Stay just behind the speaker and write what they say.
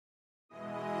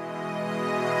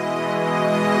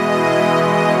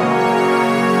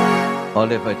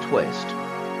Oliver Twist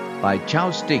by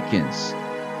Charles Dickens,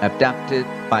 adapted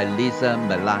by Lisa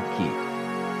Malaki,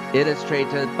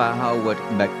 illustrated by Howard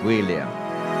McWilliam.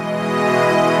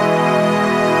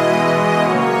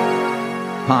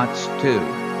 Part 2.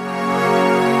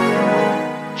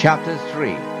 Chapter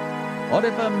 3.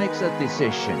 Oliver makes a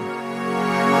decision.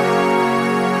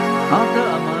 After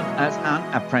a month as an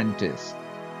apprentice,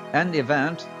 an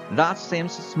event that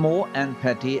seems small and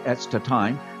petty at the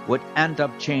time would end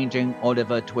up changing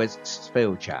Oliver Twist's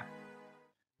future.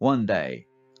 One day,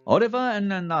 Oliver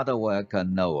and another worker,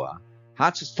 Noah,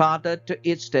 had started to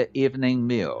eat the evening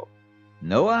meal.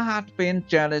 Noah had been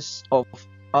jealous of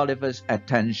Oliver's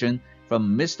attention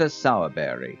from Mr.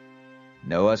 Sowerberry.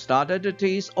 Noah started to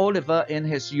tease Oliver in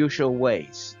his usual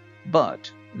ways,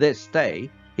 but this day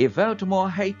he felt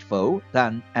more hateful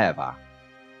than ever.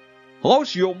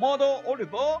 "How's your mother,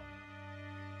 Oliver?"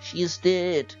 "She's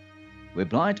dead,"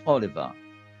 replied Oliver.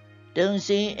 "Don't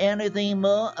say anything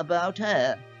more about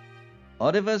her."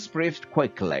 Oliver breathed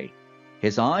quickly.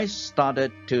 His eyes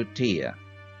started to tear.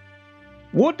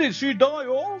 "What did she die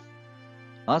of?"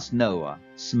 asked Noah,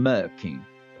 smirking.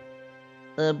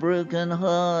 "A broken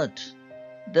heart.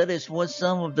 That is what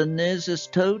some of the nurses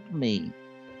told me."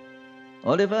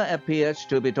 Oliver appeared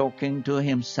to be talking to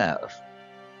himself.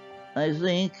 "I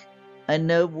think I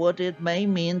know what it may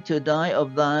mean to die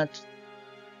of that."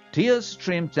 Tears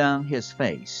streamed down his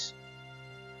face.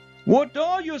 "What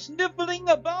are you sniffling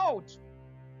about?"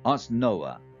 asked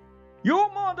Noah.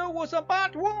 "Your mother was a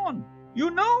bad one, you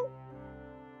know?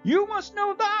 You must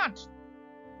know that."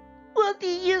 "What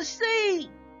did you say?"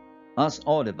 asked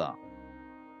Oliver.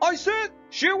 "I said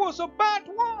she was a bad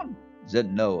one,"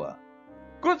 said Noah.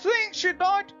 "Good thing she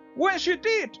died when she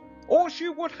did, or she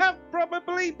would have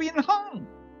probably been hung."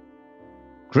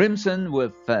 Crimson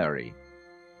with fury,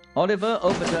 Oliver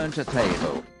overturned the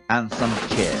table and some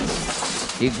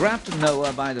chairs. He grabbed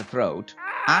Noah by the throat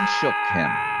and shook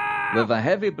him. With a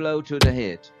heavy blow to the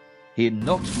head, he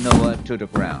knocked Noah to the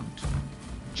ground.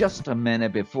 Just a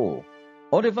minute before,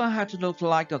 Oliver had looked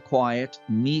like a quiet,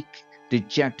 meek,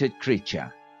 dejected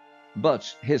creature. But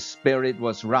his spirit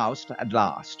was roused at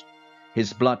last.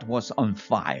 His blood was on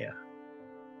fire.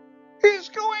 "He's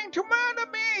going to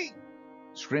murder me!"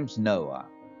 screamed Noah.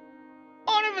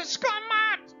 "Oliver's gone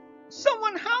mad!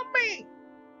 Someone help me!"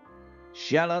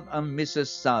 Charlotte and Mrs.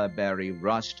 Sowerberry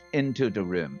rushed into the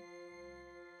room.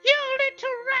 "You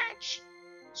little wretch!"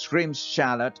 screamed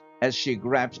Charlotte as she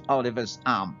grabbed Oliver's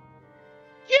arm.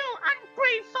 "You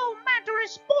ungrateful,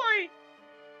 murderous boy!"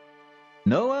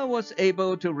 Noah was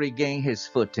able to regain his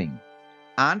footing,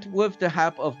 and with the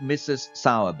help of Mrs.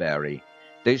 Sowerberry,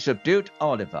 they subdued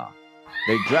Oliver.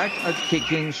 They dragged a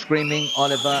kicking, screaming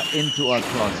Oliver into a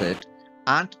closet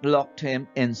and locked him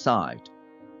inside.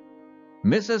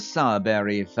 Mrs.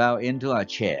 Sowerberry fell into a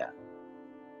chair.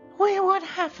 "We would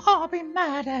have all been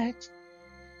murdered.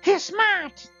 He's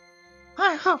mad.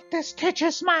 I hope this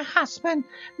teaches my husband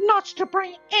not to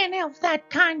bring any of that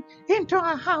kind into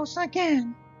our house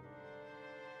again."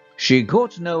 She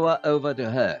called Noah over to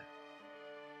her.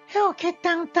 "He'll get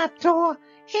down that door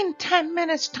in 10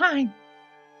 minutes' time.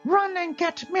 Run and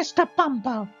get Mr.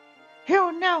 Bumbo.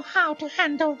 He'll know how to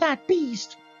handle that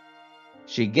beast."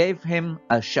 She gave him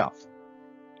a shove.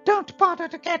 "Don't bother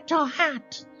to get your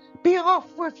hat. Be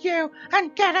off with you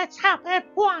and get its help at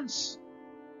once."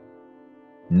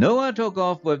 Noah took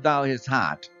off without his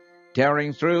hat,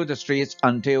 tearing through the streets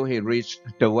until he reached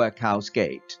the workhouse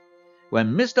gate.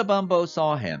 When Mr. Bumbo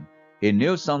saw him, he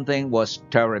knew something was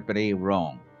terribly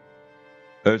wrong.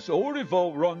 "Has Oliver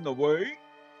run away?"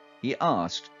 he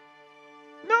asked.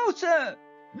 "No, sir,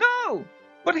 no,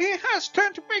 but he has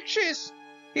turned vicious.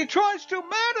 He tries to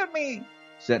murder me,"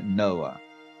 said Noah.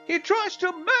 "He tries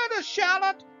to murder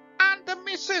Charlotte and the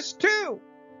missus too."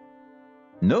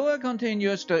 Noah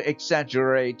continues to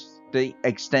exaggerate the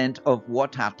extent of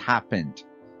what had happened.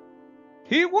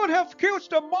 "He would have killed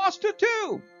the master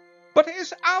too, but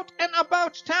he's out and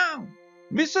about town.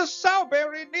 Mrs.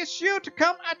 Sowerberry needs you to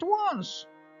come at once."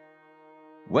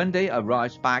 When they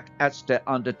arrived back at the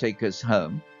undertaker's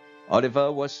home,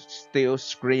 Oliver was still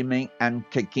screaming and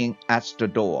kicking at the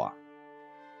door.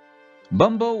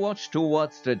 Bumbo walked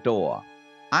towards the door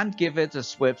and gave it a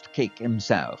swift kick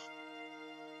himself.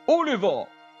 "Oliver,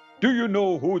 do you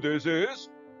know who this is?"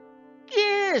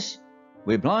 "Yes,"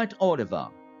 replied Oliver.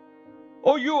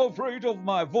 "Are you afraid of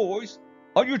my voice?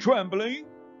 Are you trembling?"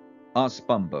 asked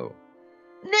Bumbo.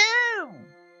 "No,"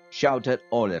 shouted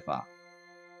Oliver.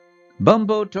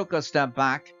 Bumbo took a step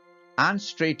back and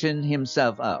straightened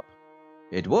himself up.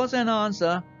 It was an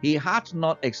answer he had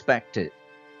not expected.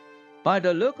 By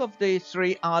the look of the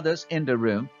three others in the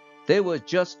room, They were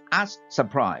just as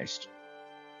surprised.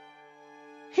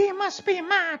 He must be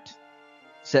mad,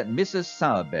 said Mrs.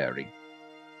 Sowerberry.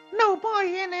 No boy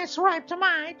in his right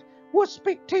mind would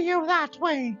speak to you that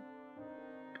way.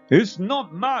 It's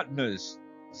not madness,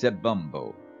 said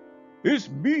Bumble. it's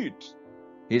meat.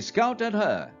 He scowled at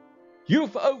her.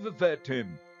 You've overfed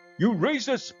him. You raised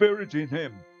a spirit in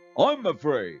him. I'm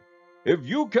afraid. If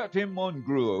you cut him on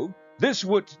gruel, this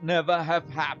would never have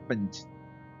happened.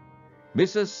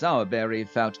 Mrs. Sowerberry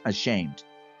felt ashamed.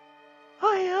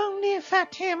 I only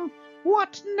fed him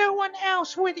what no one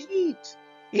else would eat.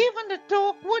 Even the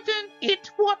dog wouldn't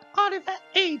eat what Oliver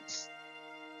ate.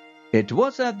 It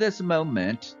was at this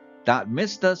moment that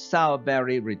Mr.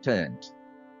 Sowerberry returned.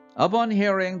 Upon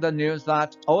hearing the news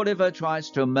that Oliver tries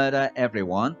to murder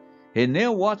everyone, he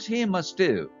knew what he must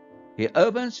do. He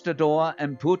opened the door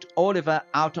and put Oliver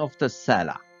out of the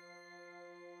cellar.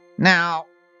 Now,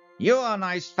 you're a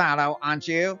nice fellow, aren't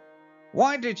you?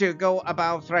 Why did you go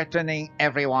about threatening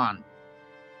everyone?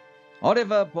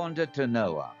 Oliver pointed to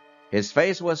Noah. His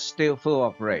face was still full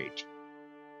of rage.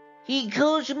 He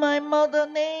calls my mother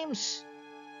names.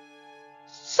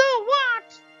 So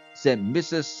what? Said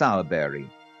Mrs. Sowerberry.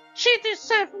 She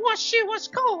deserved what she was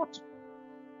called.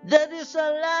 That is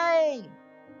a lie,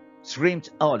 screamed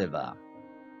Oliver.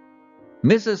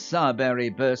 Mrs. Sowerberry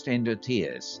burst into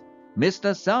tears.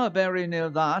 Mr. Sowerberry knew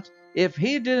that if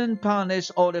he didn't punish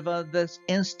Oliver this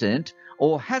instant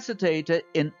or hesitated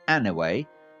in any way,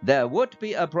 there would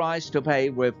be a price to pay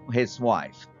with his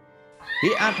wife.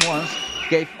 He at once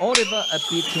gave Oliver a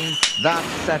beating that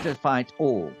satisfied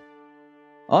all.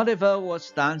 Oliver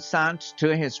was then sent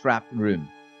to his wrap room.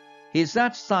 He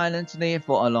sat silently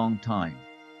for a long time.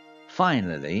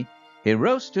 Finally, he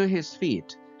rose to his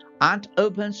feet and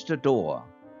opened the door.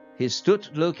 He stood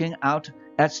looking out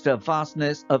at the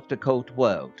vastness of the cold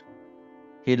world.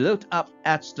 He looked up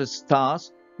at the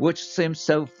stars, which seemed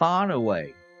so far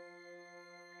away.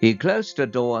 He closed the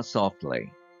door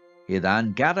softly. He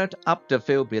then gathered up the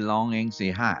few belongings he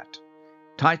had,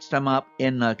 tied them up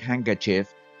in a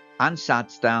handkerchief, and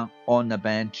sat down on a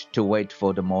bench to wait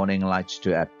for the morning light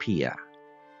to appear.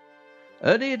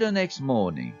 Early the next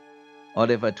morning,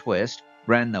 Oliver Twist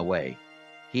ran away.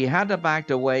 He hadn't back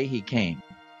the way he came.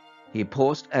 He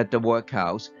paused at the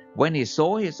workhouse when he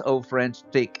saw his old friend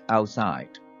Dick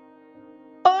outside.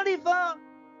 Oliver!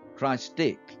 cried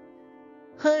Dick.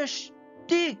 Hush,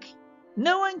 Dick!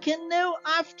 No one can know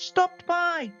I've stopped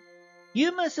by.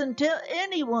 You mustn't tell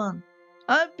anyone.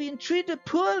 I've been treated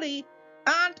poorly,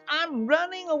 and I'm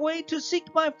running away to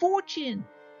seek my fortune.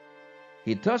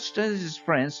 He touched his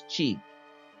friend's cheek.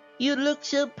 You look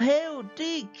so pale,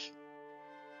 Dick.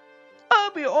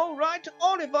 I'll be all right,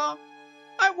 Oliver.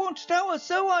 I won't tell a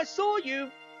soul I saw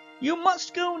you. You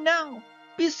must go now.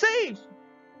 Be safe.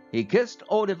 He kissed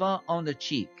Oliver on the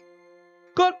cheek.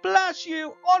 God bless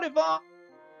you, Oliver.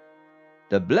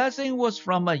 The blessing was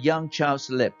from a young child's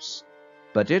lips,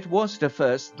 but it was the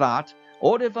first that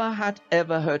Oliver had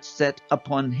ever heard said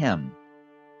upon him.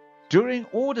 During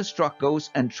all the struggles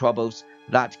and troubles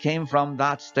that came from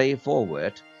that day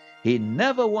forward, he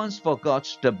never once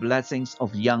forgot the blessings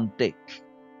of young Dick.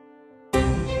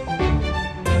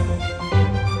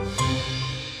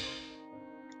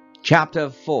 Chapter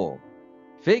 4.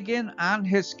 Fagin and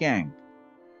his gang.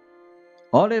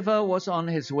 Oliver was on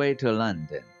his way to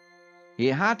London. He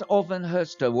had often heard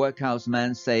the workhouse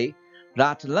men say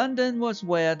that London was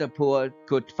where the poor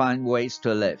could find ways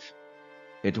to live.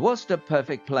 It was the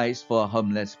perfect place for a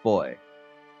homeless boy.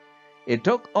 It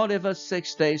took Oliver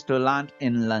 6 days to land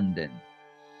in London.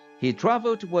 He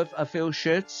travelled with a few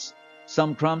shirts,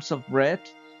 some crumbs of bread,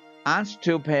 and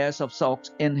 2 pairs of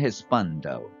socks in his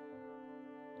bundle.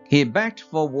 He begged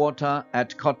for water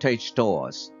at cottage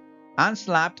doors, and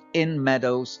slept in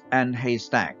meadows and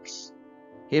haystacks.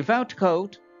 He felt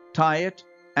cold, tired,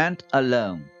 and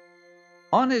alone.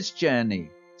 On his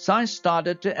journey, signs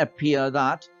started to appear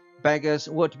that beggars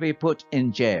would be put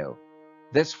in jail.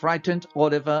 This frightened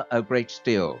Oliver a great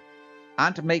deal,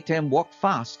 and made him walk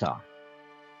faster.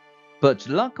 But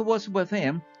luck was with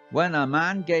him when a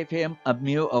man gave him a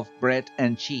meal of bread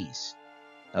and cheese.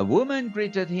 A woman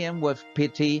greeted him with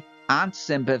pity and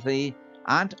sympathy,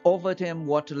 and offered him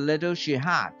what little she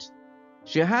had.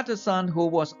 She had a son who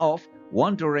was off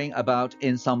wandering about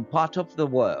in some part of the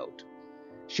world.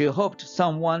 She hoped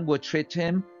someone would treat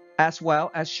him as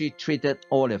well as she treated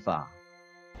Oliver.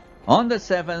 On the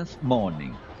 7th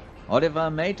morning, Oliver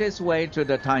made his way to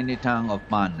the tiny town of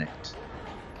Barnet.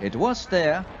 It was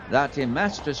there that he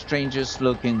met the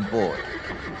strangest-looking boy.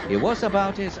 He was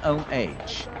about his own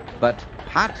age, but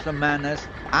had the manners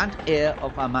and air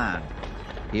of a man.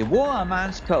 He wore a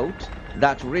man's coat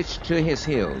that reached to his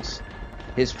heels.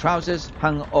 His trousers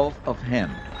hung off of him.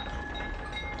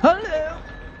 Hello,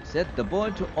 Said the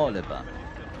boy to Oliver.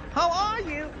 how are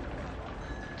you?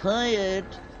 Tired,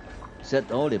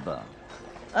 said Oliver.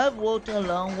 I've walked a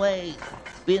long way.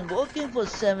 Been walking for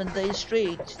 7 days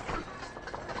straight.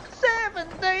 7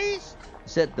 days?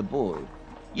 Said the boy.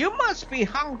 You must be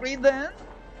hungry then.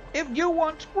 If you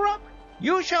want grub,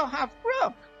 you shall have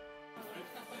grub.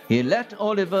 He led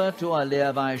Oliver to a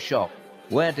nearby shop,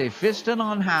 where they feasted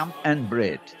on ham and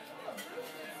bread.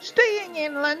 Staying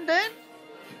in London?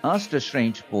 Asked the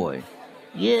strange boy.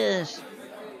 Yes.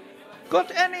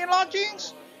 Got any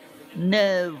lodgings?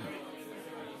 No.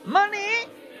 Money?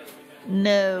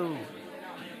 No.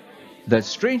 The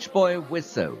strange boy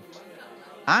whistled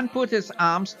and put his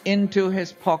arms into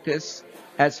his pockets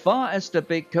as far as the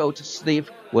big coat sleeve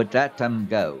would let them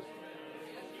go.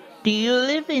 Do you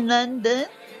live in London?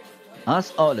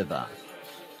 Asked Oliver.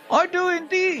 I do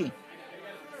indeed.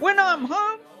 When I'm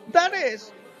home, that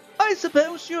is. I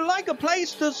suppose you like a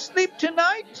place to sleep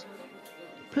tonight?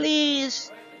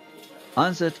 Please.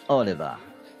 Answered Oliver.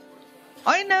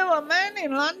 I know a man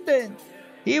in London.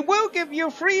 He will give you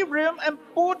free room and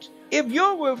board if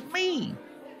you're with me.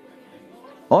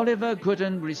 Oliver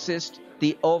couldn't resist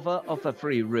the offer of a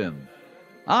free room.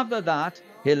 After that,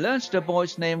 he learned the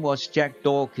boy's name was Jack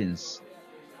Dawkins.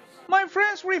 My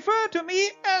friends refer to me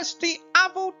as the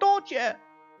apple dodger.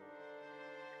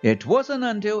 It wasn't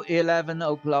until 11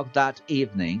 o'clock that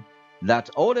evening that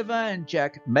Oliver and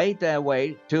Jack made their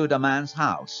way to the man's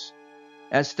house.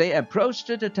 As they approached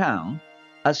the town,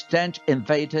 a stench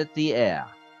invaded the air.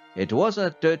 It was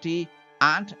a dirty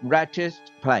and wretched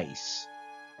place.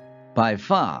 By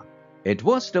far, it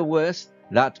was the worst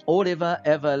that Oliver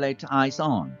ever laid eyes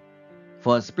on.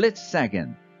 For a split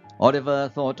second, Oliver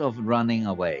thought of running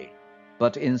away,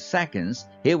 but in seconds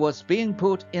he was being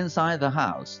put inside the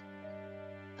house.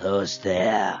 Who's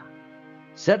there?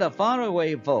 Said a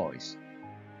faraway voice.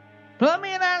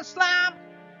 Plumbing and slab,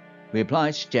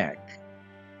 Replied Jack.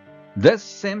 This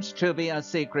seems to be a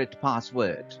secret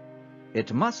password.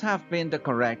 It must have been the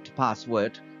correct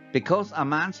password because a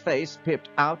man's face peeped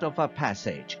out of a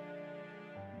passage.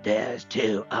 There's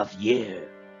two of you.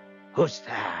 Who's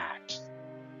that?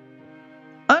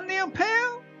 a new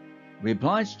pail?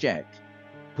 Replied Jack,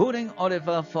 putting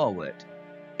Oliver forward.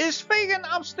 Is Fagin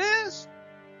upstairs?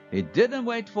 He didn't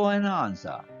wait for an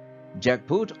answer. Jack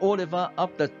put Oliver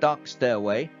up the dark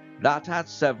stairway that had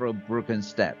several broken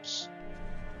steps.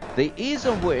 The ease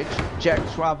of which Jack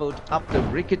traveled up the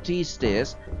rickety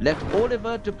stairs led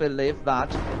Oliver to believe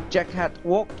that Jack had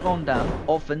walked on them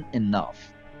often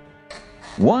enough.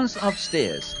 Once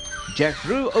upstairs, Jack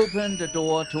threw open the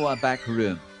door to a back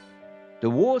room. The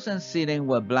walls and ceiling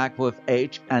were black with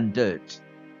age and dirt.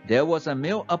 There was a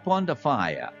meal upon the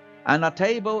fire, and a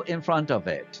table in front of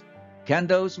it.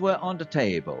 Candles were on the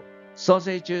table,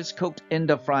 sausages cooked in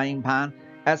the frying pan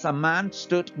as a man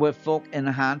stood with fork in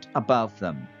hand above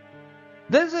them.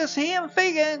 This is him,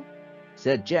 Fagin,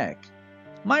 Said Jack.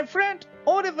 my friend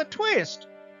Oliver Twist.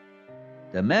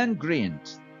 The man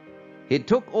grinned. He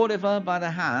took Oliver by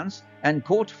the hands and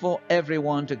called for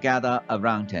everyone to gather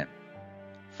around him.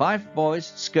 5 boys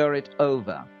scurried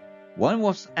over. One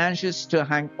was anxious to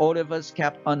hang Oliver's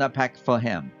cap on a peg for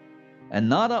him.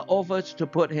 Another offered to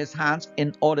put his hands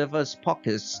in Oliver's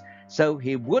pockets so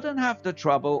he wouldn't have the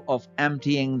trouble of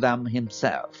emptying them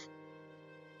himself.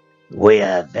 We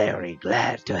are very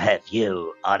glad to have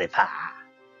you, Oliver.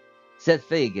 Said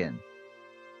Fagin.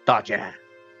 Dodger,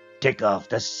 take off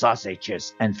the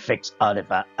sausages and fix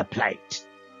Oliver a plate.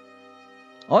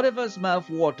 Oliver's mouth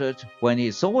watered when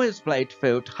he saw his plate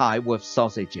filled high with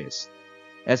sausages.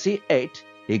 As he ate,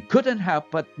 he couldn't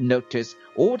help but notice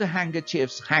all the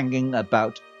handkerchiefs hanging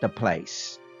about the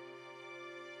place.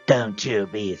 Don't you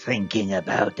be thinking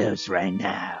about those right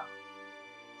now.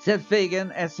 Said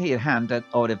Fagin as he handed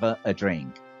Oliver a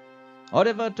drink.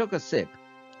 Oliver took a sip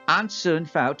and soon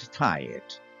felt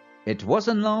tired. It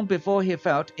wasn't long before he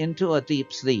fell into a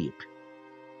deep sleep.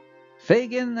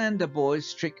 Fagin and the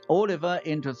boys tricked Oliver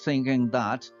into thinking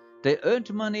that they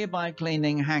earned money by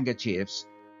cleaning handkerchiefs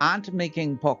and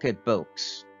making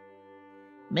pocketbooks.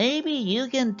 Maybe you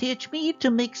can teach me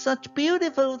to make such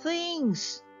beautiful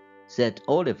things, Said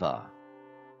Oliver.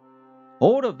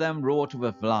 All of them roared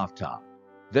with laughter.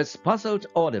 This puzzled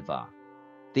Oliver.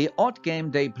 The odd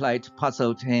game they played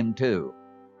puzzled him too.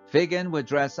 Fagin would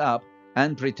dress up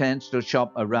and pretend to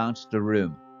shop around the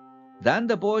room. Then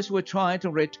the boys would try to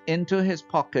reach into his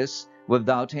pockets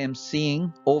without him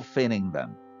seeing or feeling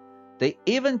them. They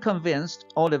even convinced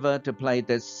Oliver to play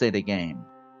this silly game.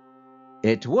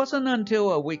 It wasn't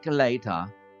until a week later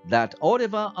that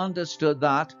Oliver understood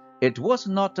that it was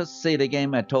not a silly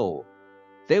game at all.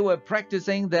 They were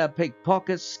practicing their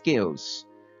pickpocket skills.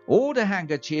 All the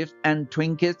handkerchiefs and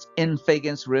trinkets in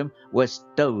Fagin's room were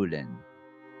stolen.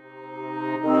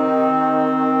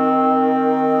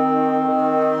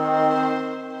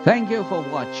 Thank you for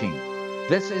watching.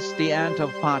 This is the end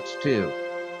of part 2.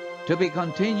 To be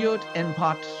continued in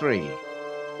part 3.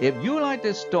 If you like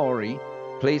this story,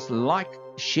 please like,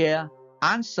 share,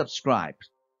 and subscribe.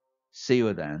 See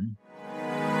you then.